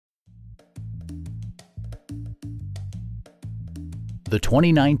the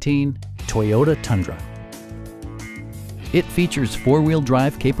 2019 Toyota Tundra. It features four-wheel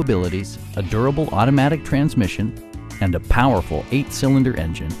drive capabilities, a durable automatic transmission, and a powerful 8-cylinder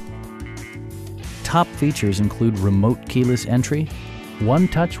engine. Top features include remote keyless entry,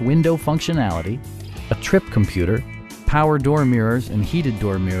 one-touch window functionality, a trip computer, power door mirrors and heated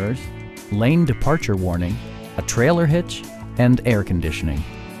door mirrors, lane departure warning, a trailer hitch, and air conditioning.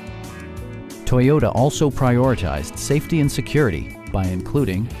 Toyota also prioritized safety and security by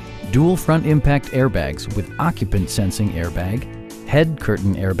including dual front impact airbags with occupant sensing airbag, head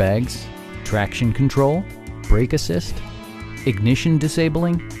curtain airbags, traction control, brake assist, ignition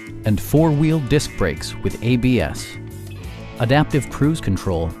disabling, and four-wheel disc brakes with ABS. Adaptive Cruise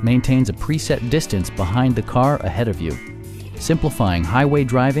Control maintains a preset distance behind the car ahead of you, simplifying highway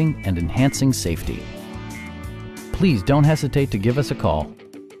driving and enhancing safety. Please don't hesitate to give us a call.